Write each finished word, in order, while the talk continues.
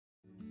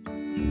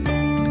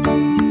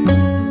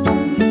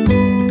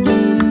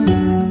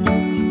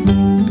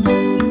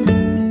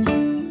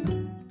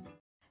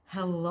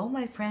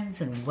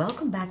friends, and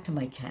welcome back to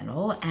my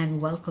channel,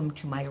 and welcome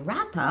to my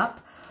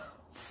wrap-up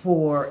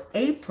for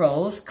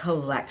April's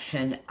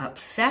collection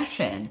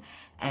Obsession.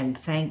 And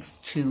thanks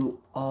to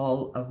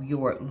all of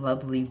your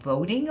lovely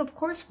voting, of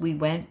course, we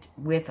went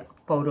with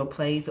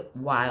Photoplay's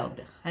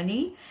Wild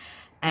Honey,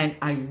 and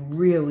I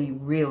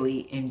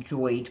really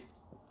enjoyed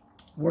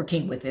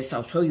working with this.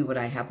 I'll show you what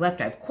I have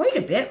left. I have quite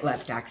a bit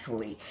left,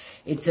 actually.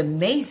 It's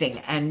amazing,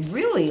 and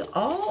really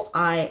all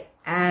I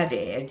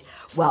added,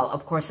 well,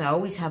 of course, I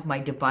always have my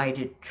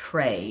divided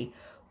tray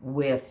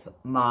with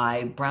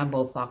my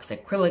Bramble Fox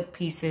acrylic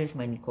pieces,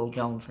 my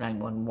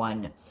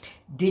NicoleJones911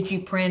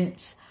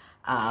 digiprints,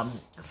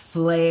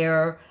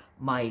 Flare,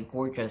 my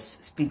gorgeous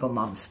Spiegel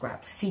Mom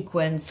scrap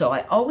sequins. So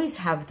I always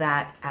have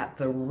that at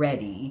the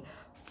ready,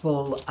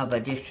 full of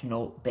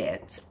additional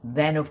bits.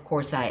 Then, of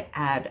course, I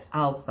add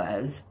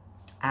alphas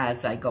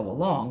as I go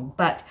along.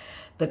 But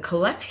the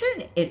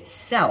collection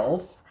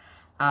itself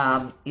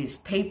is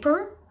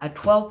paper, a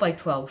 12 by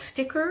 12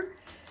 sticker,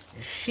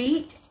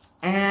 sheet,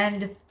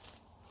 and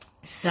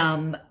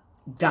some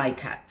die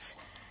cuts.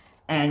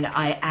 And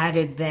I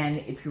added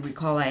then, if you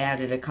recall, I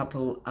added a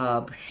couple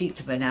of sheets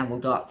of enamel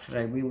dots that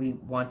I really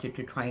wanted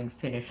to try and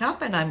finish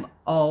up, and I'm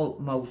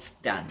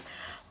almost done.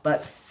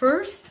 But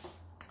first,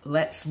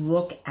 let's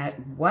look at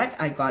what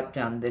I got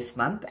done this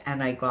month.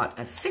 And I got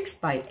a 6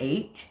 by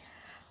 8,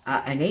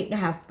 an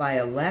 8.5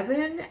 by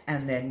 11,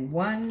 and then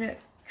 1,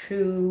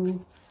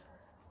 2,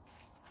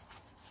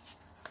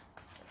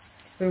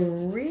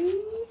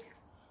 3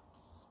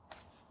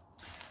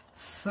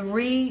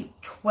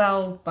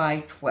 12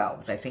 by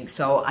 12s, I think.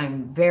 So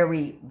I'm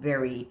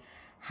very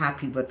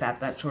happy with that.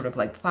 That's sort of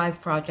like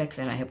 5 projects,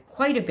 and I have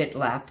quite a bit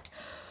left.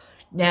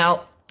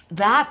 Now,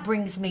 that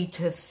brings me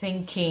to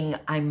thinking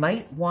I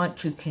might want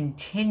to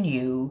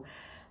continue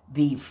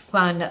the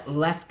fun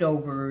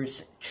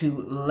leftovers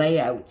to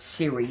layout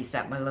series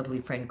that my lovely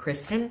friend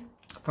Kristen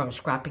from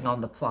Scrapping on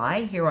the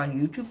Fly here on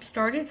YouTube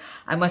started.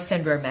 I must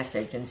send her a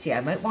message and see.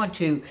 I might want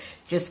to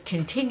just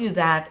continue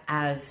that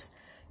as,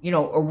 you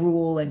know, a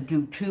rule and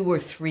do 2 or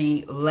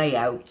 3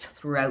 layouts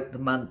throughout the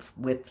month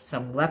with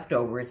some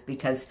leftovers,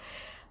 because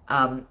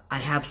I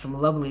have some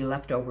lovely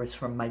leftovers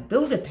from my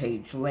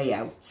Build-A-Page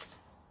layouts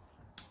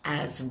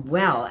as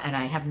well. And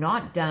I have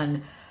not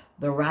done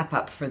the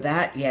wrap-up for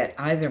that yet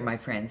either, my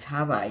friends,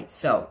 have I?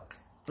 So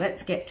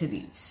let's get to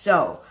these.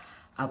 So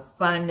a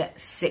fun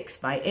 6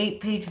 by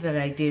 8 page that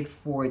I did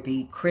for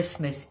the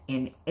Christmas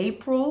in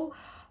April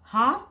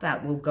hop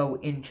that will go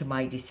into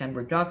my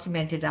December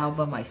documented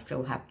album. I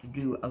still have to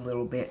do a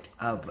little bit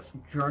of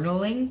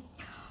journaling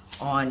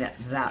on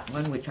that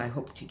one, which I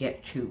hope to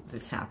get to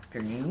this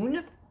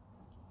afternoon.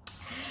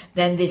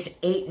 Then this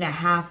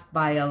 8.5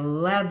 by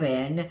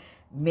 11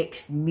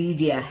 mixed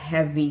media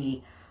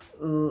heavy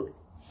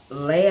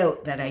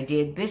layout that I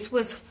did. This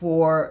was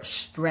for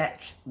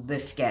Stretch the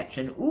Sketch.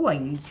 And ooh, I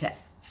need to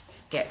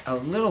get a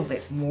little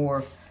bit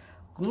more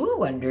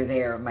glue under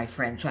there, my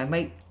friend. So I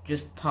might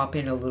just pop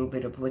in a little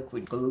bit of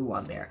liquid glue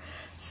on there.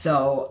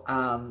 So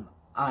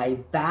I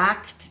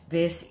backed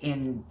this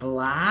in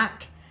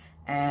black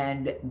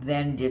and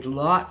then did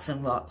lots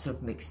and lots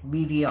of mixed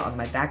media on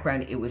my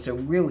background. It was a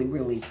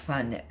really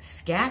fun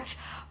sketch.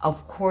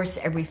 Of course,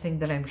 everything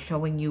that I'm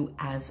showing you,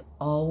 as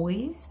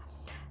always,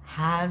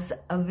 has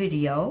a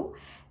video.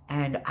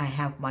 And I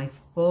have my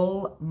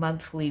full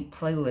monthly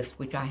playlist,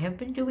 which I have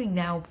been doing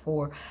now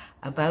for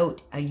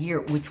about a year,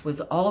 which was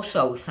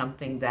also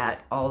something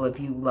that all of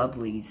you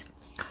lovelies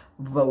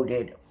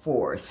voted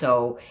for.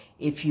 So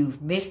if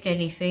you've missed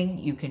anything,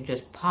 you can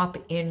just pop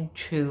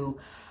into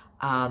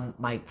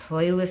my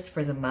playlist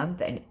for the month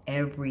and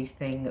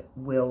everything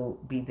will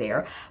be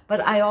there.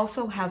 But I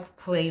also have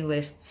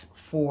playlists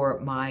for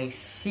my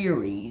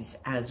series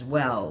as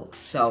well.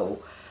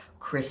 So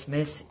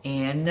Christmas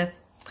in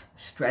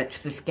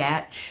Stretch the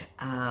Sketch.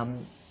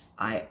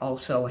 I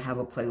also have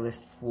a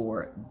playlist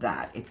for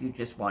that if you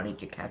just wanted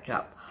to catch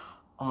up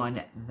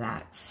on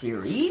that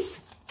series.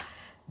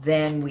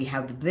 Then we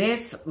have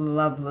this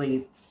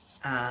lovely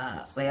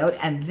layout,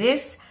 and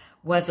this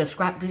was a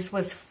scrap. This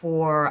was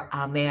for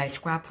May I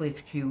Scrap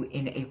Lift You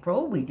in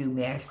April. We do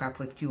May I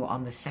Scrap Lift You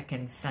on the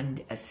second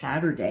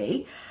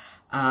Saturday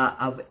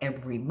of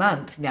every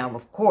month. Now,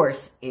 of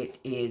course, it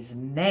is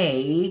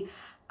May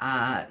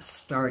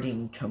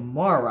starting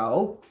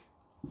tomorrow.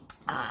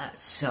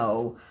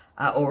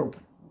 Or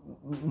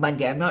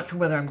Monday. I'm not sure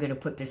whether I'm going to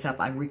put this up.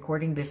 I'm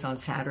recording this on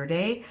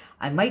Saturday.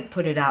 I might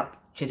put it up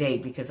today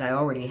because I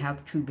already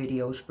have 2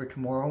 videos for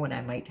tomorrow and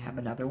I might have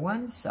another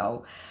one.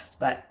 So,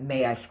 but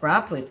May I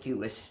Scrap Lift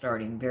You is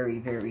starting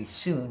very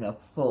soon, a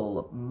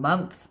full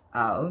month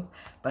of.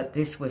 But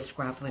this was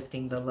scrap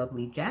lifting the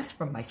lovely Jess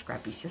from my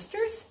Scrappy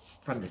Sisters,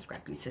 from the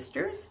Scrappy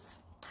Sisters.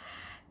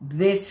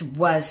 This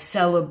was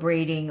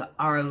celebrating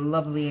our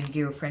lovely and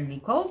dear friend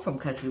Nicole from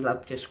Cause We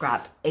Love to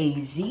Scrap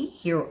AZ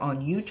here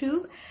on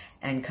YouTube.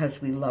 and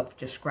because we love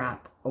to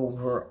scrap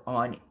over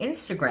on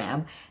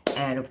Instagram.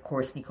 And of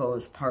course, Nicole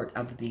is part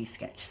of the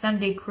Sketch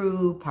Sunday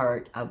crew,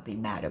 part of the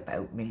Mad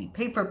About mini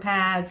paper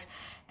pads,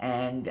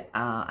 and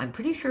I'm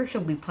pretty sure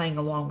she'll be playing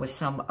along with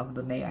some of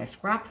the May I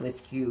Scrap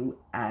Lift You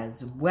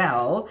as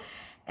well.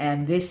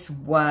 And this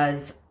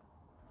was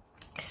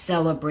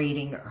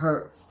celebrating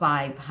her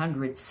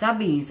 500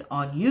 subbies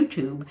on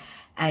YouTube,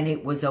 and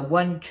it was a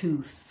 1,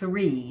 2,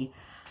 3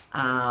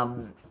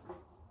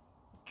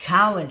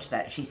 challenge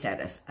that she said,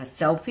 a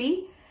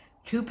selfie,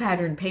 2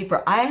 pattern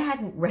paper. I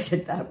hadn't read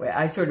it that way.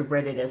 I sort of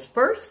read it as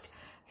first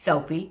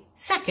selfie,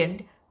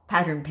 second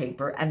pattern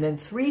paper, and then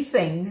 3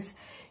 things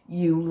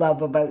you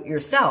love about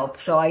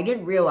yourself. So I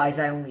didn't realize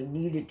I only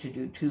needed to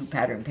do 2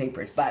 pattern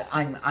papers, but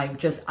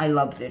I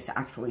love this,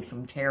 actually,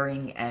 some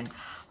tearing, and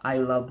I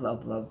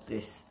love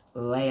this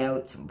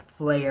layout, some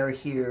flair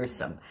here,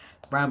 some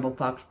bramble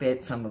fox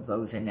bits, some of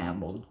those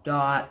enamel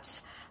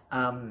dots,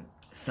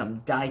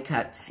 some die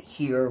cuts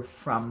here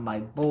from my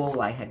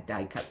bowl. I had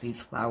die cut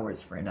these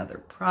flowers for another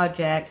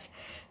project.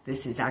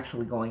 This is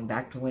actually going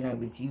back to when I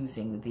was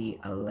using the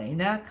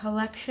Elena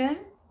collection.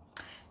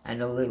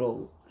 And a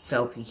little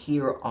selfie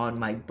here on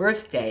my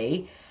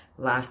birthday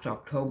last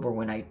October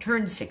when I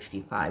turned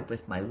 65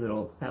 with my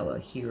little fella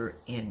here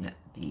in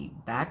the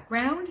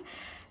background.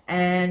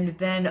 And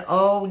then,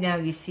 oh, now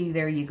you see,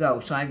 there you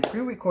go. So I'm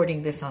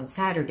pre-recording this on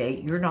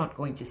Saturday. You're not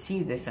going to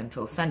see this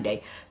until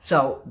Sunday.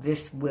 So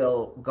this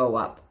will go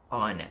up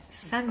on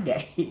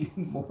Sunday,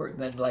 more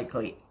than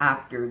likely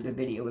after the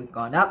video has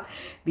gone up,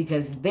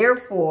 because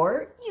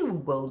therefore you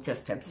will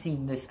just have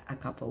seen this a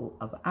couple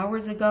of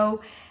hours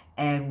ago.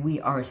 And we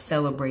are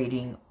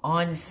celebrating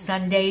on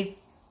Sunday,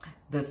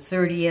 the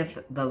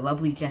 30th, the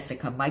lovely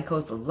Jessica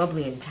Michaels, the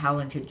lovely and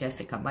talented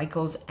Jessica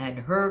Michaels, and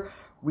her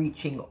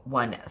reaching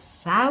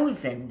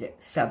 1,000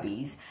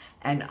 subbies.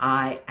 And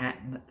I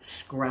am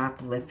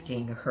scrap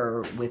lifting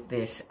her with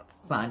this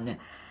fun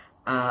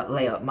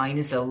layout. Mine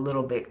is a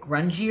little bit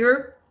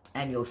grungier,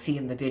 and you'll see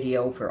in the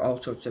video for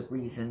all sorts of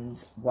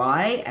reasons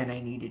why. And I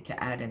needed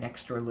to add an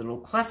extra little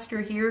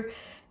cluster here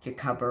to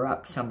cover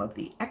up some of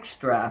the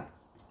extra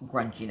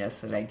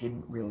grunginess that I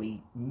didn't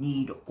really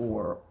need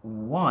or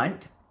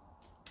want.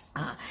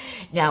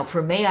 Now,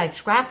 for May I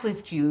Scrap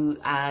Lift You,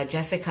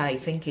 Jessica, I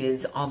think,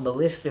 is on the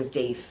list of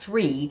day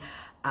 3,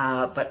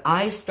 but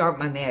I start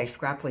my May I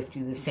Scrap Lift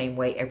You the same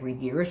way every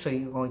year, so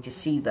you're going to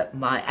see that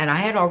and I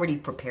had already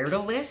prepared a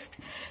list,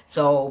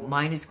 so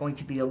mine is going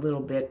to be a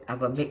little bit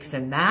of a mix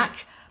and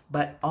match,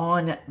 but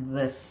on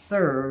the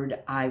 3rd,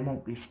 I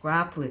won't be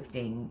scrap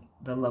lifting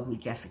the lovely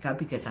Jessica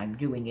because I'm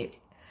doing it,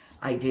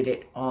 I did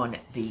it on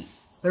the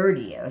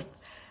 30th.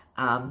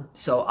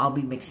 So I'll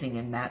be mixing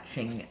and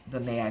matching the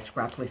May I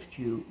Scrap Lift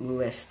You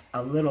list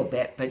a little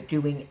bit, but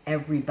doing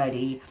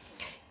everybody,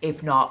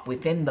 if not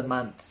within the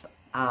month,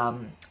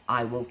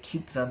 I will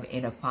keep them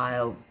in a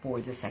file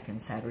for the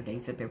second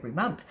Saturdays of every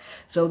month.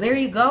 So there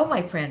you go,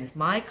 my friends,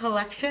 my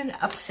collection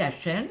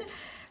obsession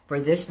for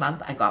this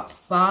month. I got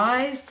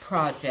 5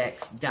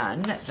 projects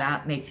done.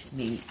 That makes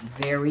me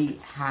very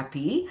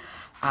happy.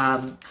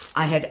 I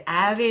had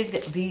added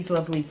these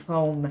lovely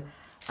foam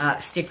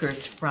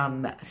stickers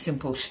from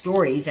Simple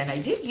Stories, and I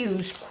did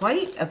use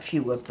quite a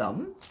few of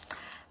them,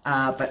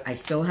 but I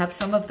still have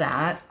some of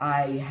that.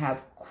 I have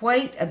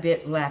quite a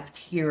bit left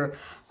here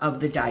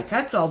of the die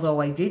cuts, although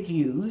I did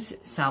use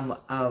some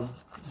of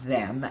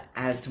them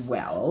as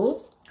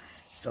well.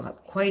 Still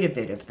have quite a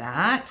bit of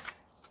that.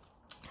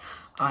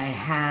 I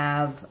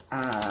have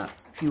a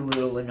few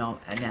little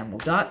enamel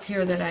dots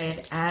here that I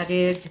had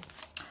added.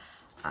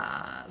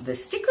 The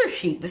sticker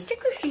sheet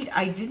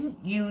I didn't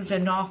use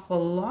an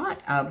awful lot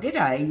of, did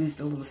I? I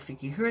used a little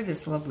sticky here,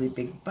 this lovely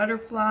big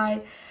butterfly.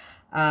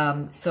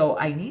 So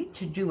I need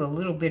to do a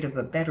little bit of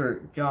a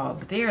better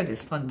job there.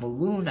 This fun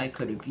balloon I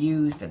could have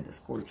used, and this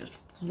gorgeous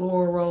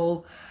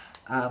floral.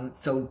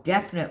 So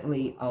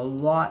definitely a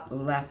lot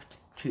left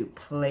to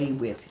play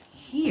with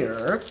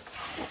here.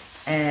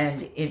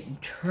 And in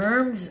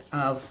terms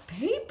of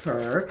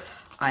paper,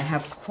 I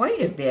have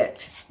quite a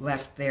bit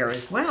left there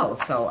as well.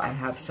 So I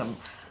have some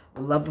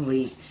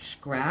lovely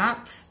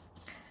scraps.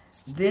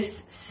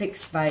 This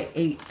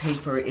 6x8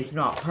 paper is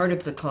not part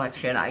of the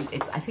collection. I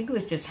think it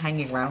was just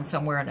hanging around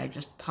somewhere, and I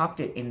just popped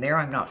it in there.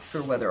 I'm not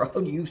sure whether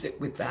I'll use it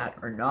with that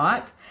or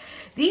not.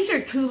 These are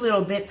 2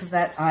 little bits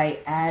that I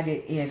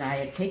added in. I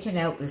had taken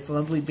out this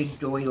lovely big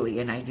doily,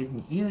 and I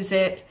didn't use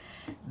it.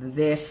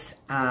 This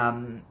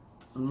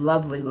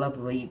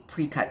lovely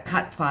pre-cut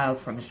cut file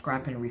from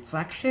Scrap and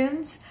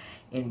Reflections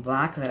in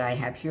black that I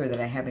have here that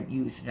I haven't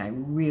used, and I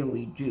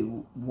really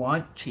do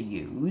want to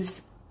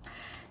use.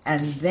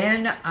 And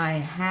then I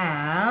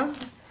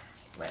have,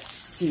 let's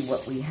see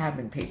what we have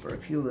in paper, a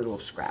few little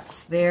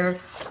scraps there.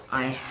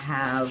 I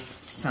have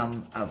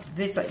some of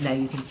this. Now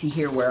you can see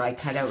here where I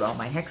cut out all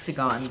my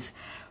hexagons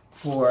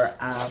for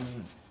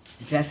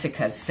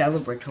Jessica's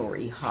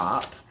celebratory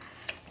hop,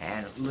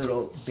 and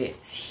little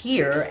bits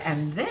here.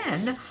 And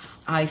then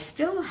I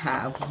still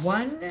have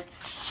 1,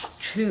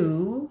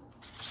 2,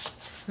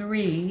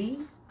 3,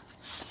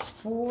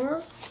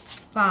 4,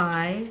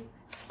 5,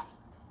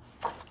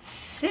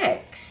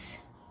 6,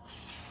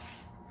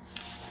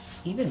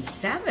 even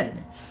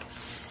 7,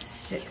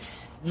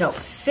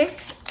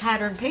 6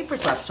 pattern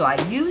papers left. So I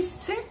used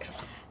 6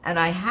 and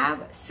I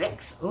have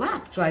 6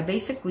 left. So I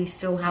basically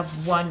still have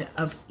 1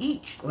 of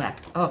each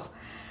left. Oh,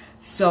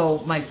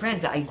 so my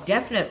friends, I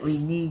definitely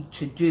need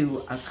to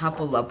do a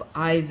couple of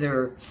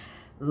either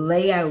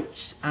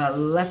layouts,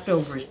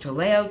 leftovers to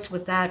layouts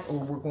with that, or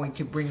we're going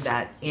to bring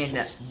that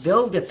in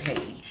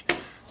Build-A-Page.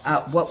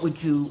 What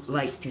would you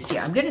like to see?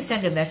 I'm going to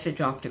send a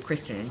message off to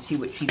Kristen and see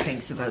what she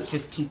thinks about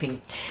just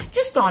keeping,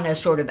 just on a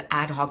sort of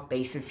ad hoc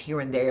basis here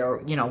and there,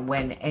 you know,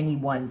 when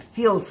anyone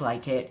feels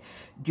like it,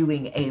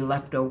 doing a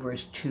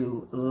leftovers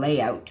to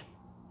layout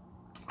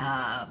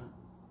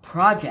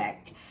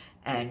project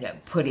and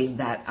putting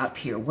that up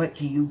here. What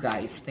do you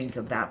guys think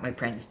of that, my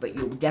friends? But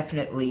you'll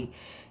definitely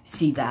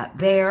see that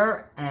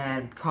there,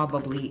 and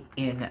probably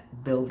in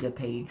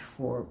Build-A-Page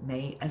for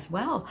May as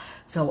well.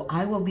 So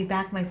I will be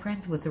back, my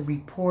friends, with a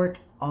report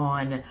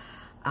on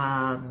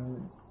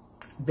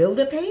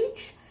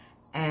Build-A-Page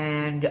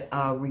and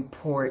a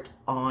report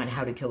on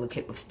How to Kill a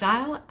Kit with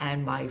Style,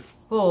 and my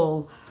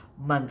full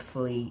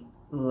monthly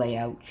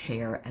layout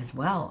share as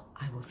well.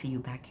 I will see you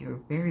back here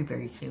very,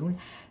 very soon.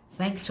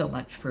 Thanks so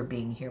much for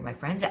being here, my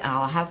friends. And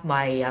I'll have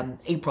my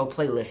April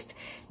playlist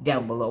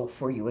down below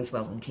for you as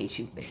well in case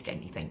you've missed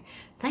anything.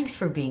 Thanks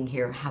for being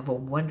here. Have a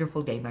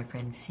wonderful day, my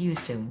friends. See you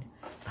soon.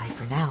 Bye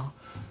for now.